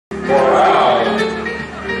Horal.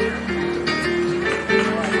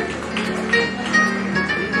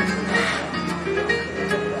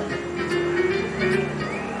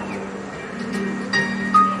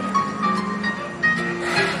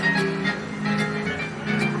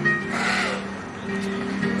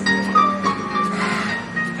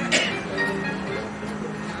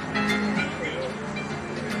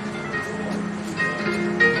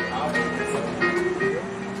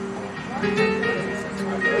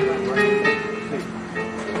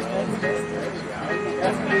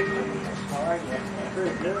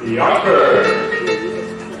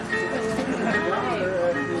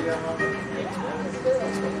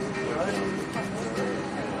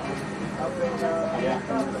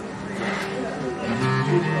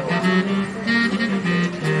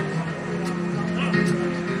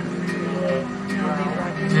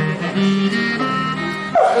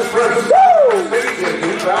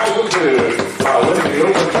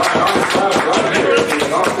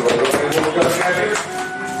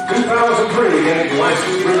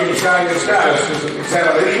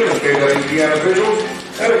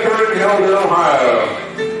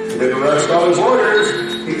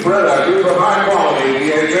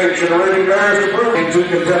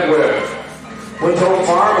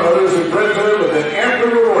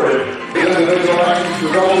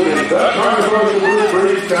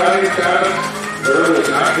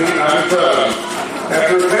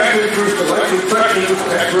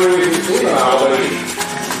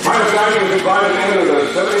 Majesteit was invited into the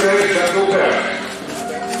 70-day central test.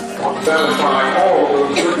 On satisfying all of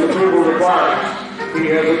those strict approval requirements, he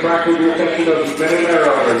has attracted the attention of many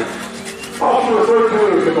mariners. Often referred to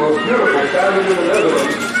as the most beautiful stallion in the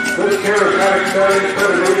Netherlands, this charismatic stallion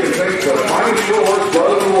pedigree contains the finest horse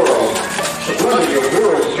blood in the world. The blending of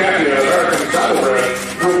world champion American saddlebred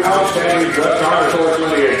with outstanding Dutch Irish horse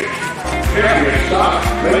lineage. Champion stock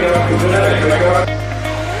made up the genetic makeup